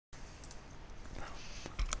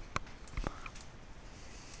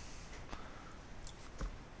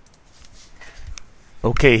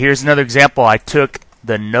Okay, here's another example. I took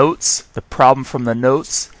the notes, the problem from the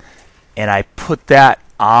notes, and I put that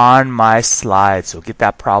on my slide. So get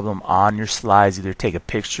that problem on your slides. Either take a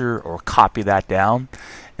picture or copy that down.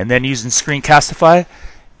 And then using Screencastify,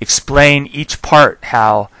 explain each part,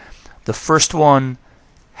 how the first one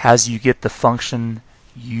has you get the function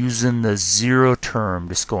using the zero term,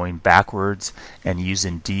 just going backwards, and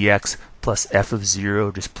using dx plus f of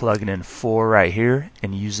 0, just plugging in 4 right here,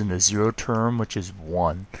 and using the zero term, which is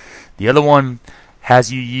 1. The other one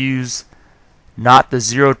has you use not the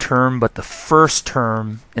zero term, but the first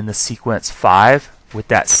term in the sequence 5 with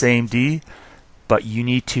that same d, but you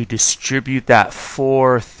need to distribute that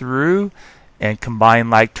 4 through and combine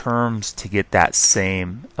like terms to get that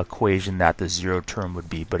same equation that the zero term would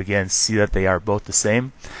be. But again, see that they are both the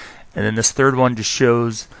same. And then this third one just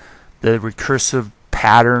shows the recursive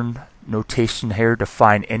pattern notation here to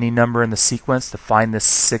find any number in the sequence. To find this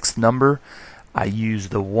 6th number, I use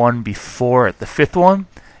the 1 before it, the 5th one,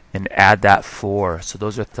 and add that 4. So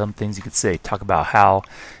those are some things you could say. Talk about how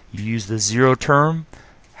you use the zero term,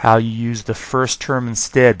 how you use the first term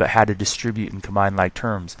instead, but how to distribute and combine like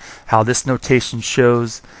terms. How this notation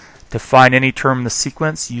shows to find any term in the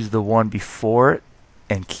sequence, use the 1 before it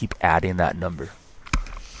and keep adding that number.